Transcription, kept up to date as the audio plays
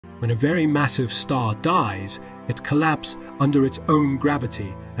When a very massive star dies, it collapses under its own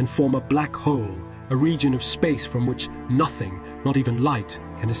gravity and forms a black hole, a region of space from which nothing, not even light,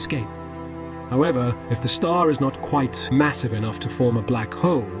 can escape. However, if the star is not quite massive enough to form a black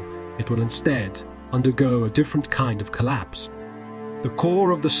hole, it will instead undergo a different kind of collapse. The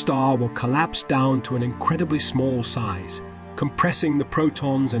core of the star will collapse down to an incredibly small size, compressing the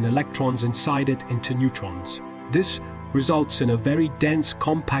protons and electrons inside it into neutrons. This results in a very dense,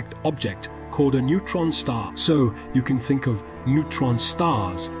 compact object called a neutron star. So you can think of neutron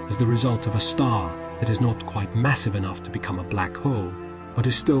stars as the result of a star that is not quite massive enough to become a black hole, but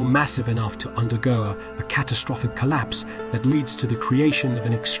is still massive enough to undergo a catastrophic collapse that leads to the creation of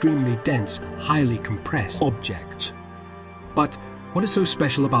an extremely dense, highly compressed object. But what is so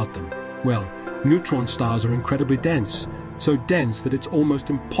special about them? Well, neutron stars are incredibly dense, so dense that it's almost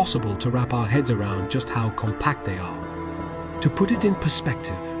impossible to wrap our heads around just how compact they are. To put it in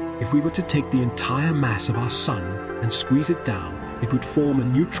perspective, if we were to take the entire mass of our Sun and squeeze it down, it would form a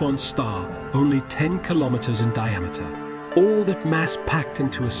neutron star only 10 kilometers in diameter. All that mass packed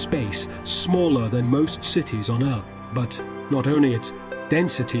into a space smaller than most cities on Earth. But not only its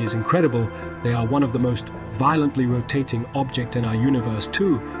density is incredible, they are one of the most violently rotating objects in our universe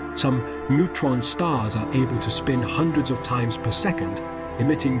too. Some neutron stars are able to spin hundreds of times per second,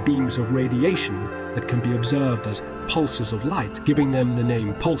 emitting beams of radiation that can be observed as pulses of light, giving them the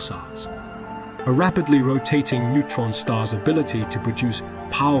name pulsars. A rapidly rotating neutron star's ability to produce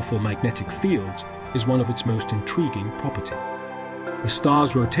powerful magnetic fields is one of its most intriguing properties. The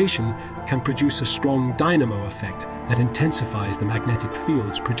star's rotation can produce a strong dynamo effect that intensifies the magnetic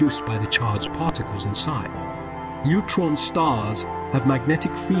fields produced by the charged particles inside. Neutron stars have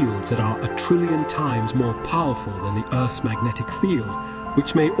magnetic fields that are 1 trillion times more powerful than the Earth's magnetic field,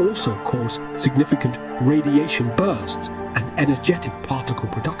 which may also cause significant radiation bursts and energetic particle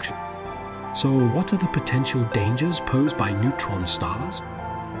production. So what are the potential dangers posed by neutron stars?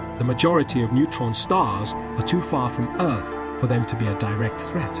 The majority of neutron stars are too far from Earth for them to be a direct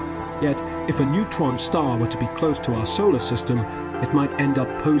threat. Yet, if a neutron star were to be close to our solar system, it might end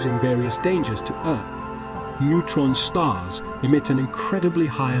up posing various dangers to Earth. Neutron stars emit an incredibly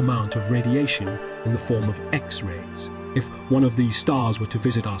high amount of radiation in the form of X-rays. If one of these stars were to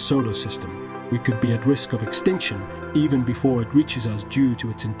visit our solar system, we could be at risk of extinction even before it reaches us due to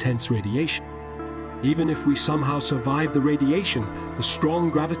its intense radiation. Even if we somehow survive the radiation, the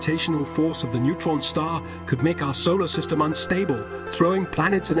strong gravitational force of the neutron star could make our solar system unstable, throwing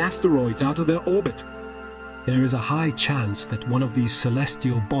planets and asteroids out of their orbit. There is a high chance that one of these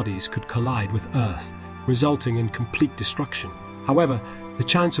celestial bodies could collide with Earth, resulting in complete destruction. However, the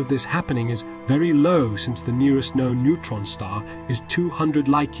chance of this happening is very low since the nearest known neutron star is 200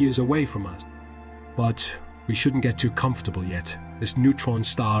 light-years away from us. But we shouldn't get too comfortable yet. This neutron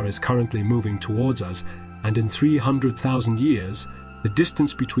star is currently moving towards us, and in 300,000 years, the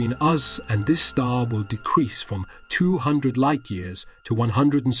distance between us and this star will decrease from 200 light-years to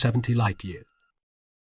 170 light-years.